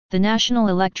The National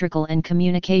Electrical and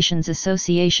Communications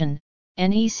Association,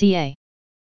 NECA.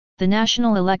 The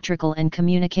National Electrical and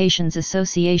Communications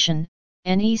Association,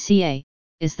 NECA,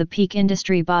 is the peak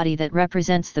industry body that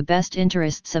represents the best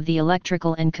interests of the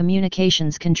electrical and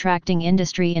communications contracting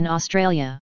industry in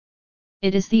Australia.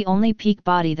 It is the only peak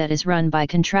body that is run by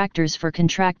contractors for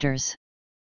contractors.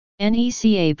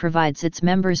 NECA provides its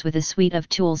members with a suite of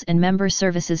tools and member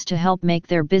services to help make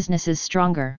their businesses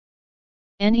stronger.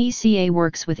 NECA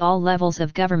works with all levels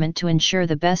of government to ensure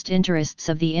the best interests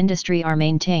of the industry are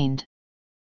maintained.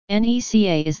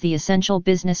 NECA is the essential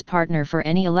business partner for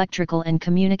any electrical and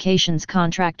communications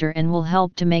contractor and will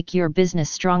help to make your business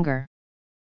stronger.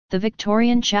 The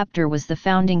Victorian chapter was the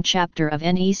founding chapter of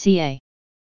NECA.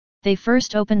 They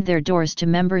first opened their doors to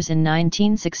members in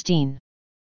 1916.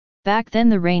 Back then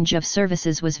the range of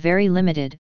services was very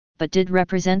limited, but did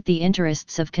represent the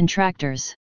interests of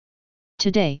contractors.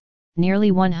 Today,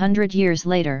 nearly 100 years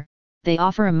later, they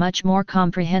offer a much more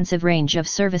comprehensive range of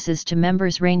services to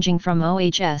members ranging from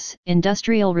OHS,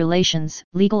 industrial relations,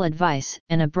 legal advice,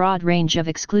 and a broad range of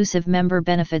exclusive member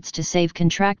benefits to save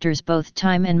contractors both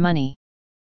time and money.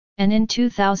 And in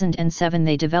 2007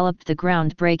 they developed the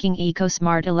groundbreaking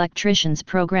EcoSmart Electricians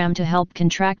program to help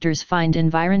contractors find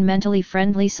environmentally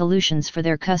friendly solutions for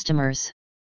their customers.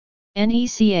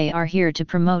 NECA are here to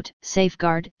promote,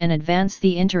 safeguard, and advance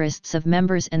the interests of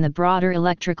members in the broader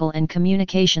electrical and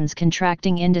communications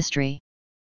contracting industry.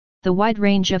 The wide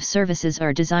range of services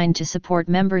are designed to support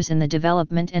members in the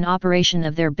development and operation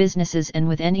of their businesses, and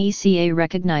with NECA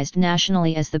recognized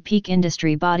nationally as the peak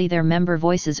industry body, their member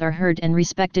voices are heard and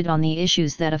respected on the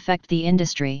issues that affect the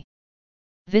industry.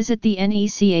 Visit the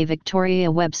NECA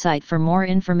Victoria website for more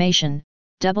information: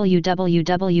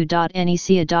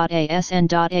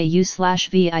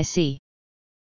 www.neca.asn.au/vic